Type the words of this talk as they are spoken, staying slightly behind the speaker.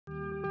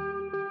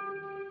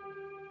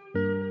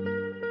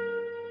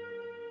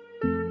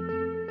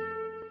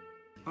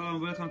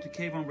welcome to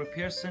K1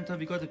 Repair Center.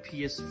 We got a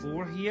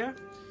PS4 here.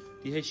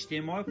 The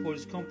HDMI port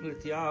is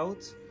completely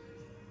out.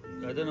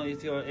 I don't know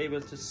if you are able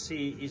to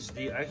see. It's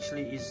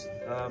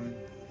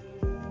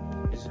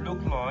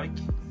look like,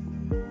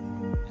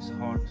 it's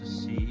hard to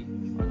see.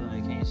 I don't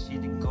know, can you see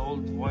the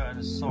gold wire on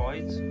the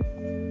side?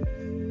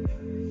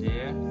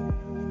 There.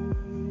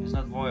 It's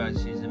not wire,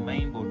 it's the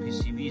main board.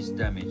 PCB is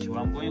damaged. What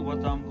I'm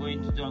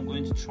going to do, I'm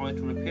going to try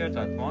to repair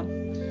that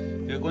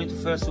one. We're going to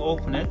first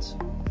open it.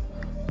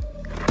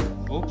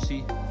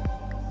 Oopsie.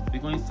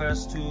 We're going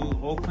first to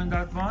open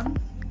that one,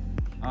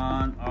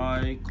 and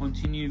I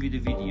continue with the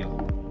video.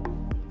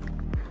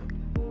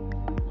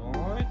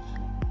 Alright.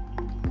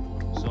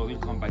 So we'll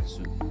come back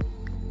soon.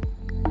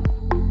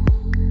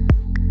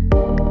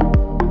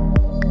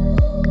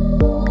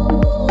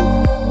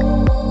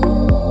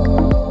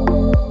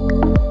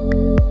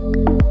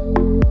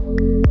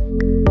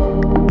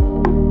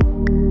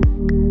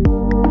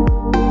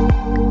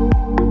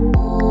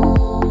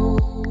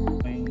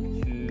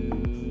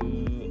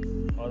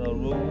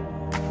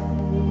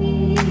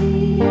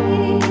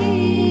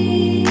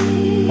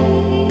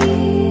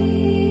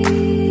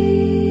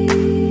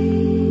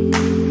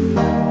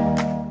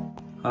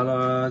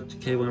 Hello to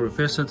K1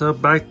 Repair Center,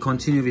 back,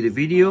 continue with the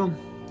video.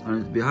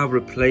 And we have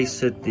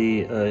replaced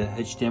the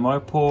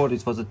HDMI port.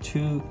 It was a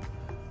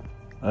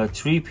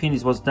 3-pin,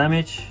 it was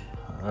damaged.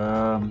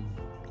 You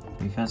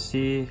can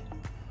see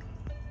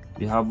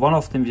we have one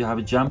of them, we have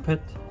a jump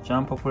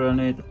upper on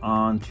it,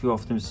 and 2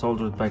 of them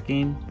soldered back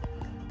in.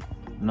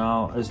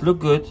 Now it's look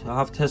good. I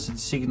have tested the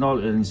signal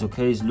and it's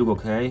okay, it's look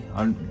okay.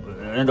 And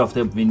end of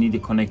the we need to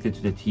connect it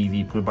to the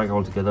TV, put it back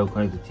all together,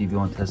 connect the TV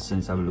on, test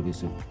and have a look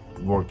is it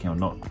working or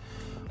not.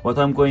 What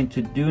I'm going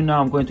to do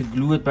now, I'm going to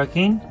glue it back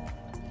in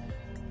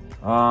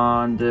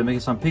and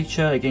make some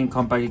picture again,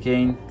 come back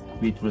again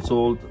with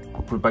result,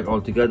 put it back all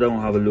together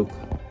and have a look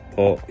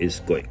how it's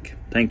going.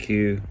 Thank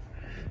you.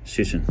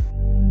 See you soon.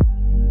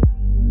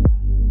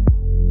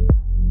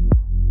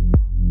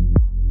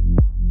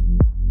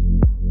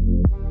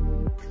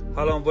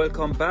 Hello and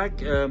welcome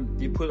back.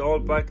 We put all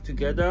back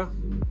together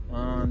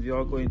and we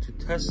are going to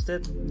test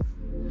it.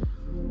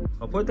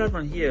 I'll put that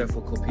one here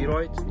for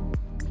copyright.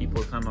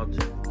 People cannot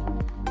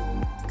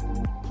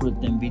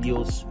put them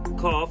videos.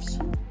 Coughs,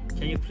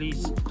 can you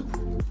please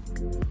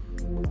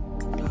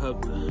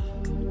help? I'm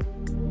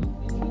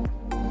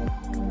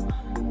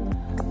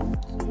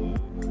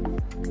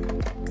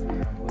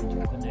going to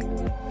connect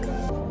it.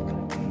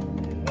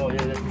 Oh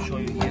yeah, let me show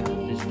you here.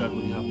 This is that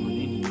what you have put in.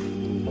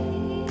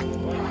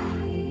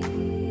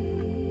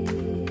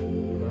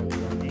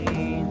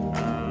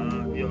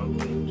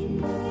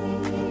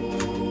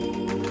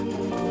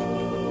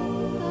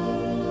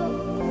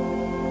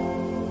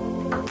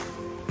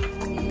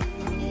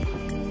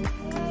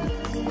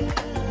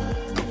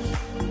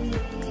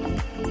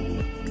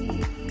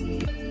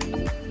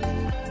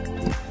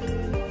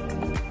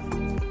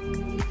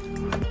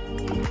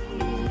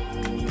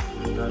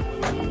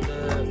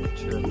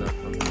 Turn that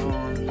one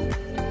on.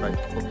 Right,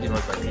 copy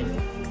right back in.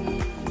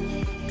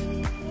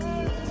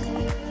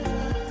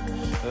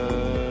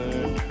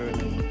 Turn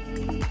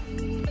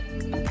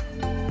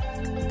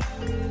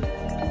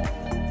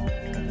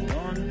it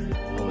on.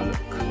 Oh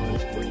look,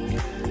 it's good.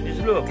 It's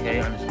look okay,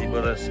 honestly,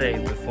 but I say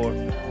before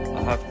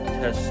I have to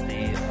test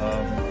the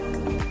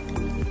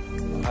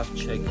I have to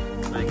check.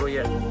 There you go,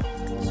 yeah.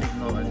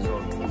 Signal and it's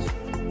all good.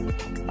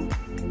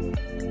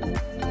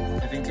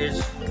 If in case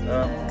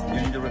you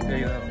need to repair,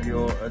 you have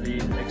your the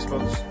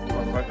Xbox,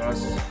 contact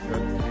us, we're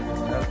able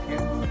to help you.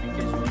 In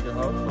case you need the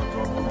help,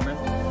 drop a comment.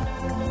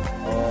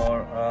 Or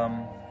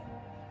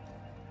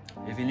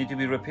if you need to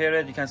be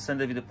repaired, you can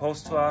send it with the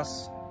post to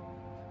us.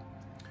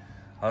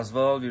 As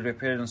well, we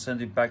repair it and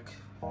send it back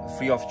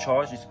free of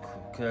charge. It's,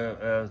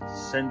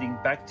 sending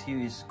back to you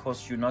is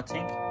cost you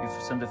nothing. If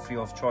you send it free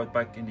of charge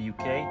back in the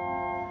UK.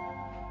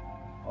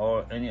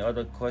 Or any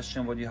other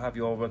question what you have,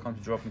 you're welcome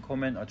to drop me a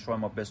comment. I try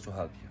my best to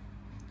help you.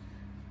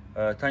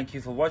 Thank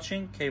you for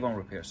watching K1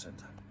 Repair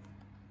Center.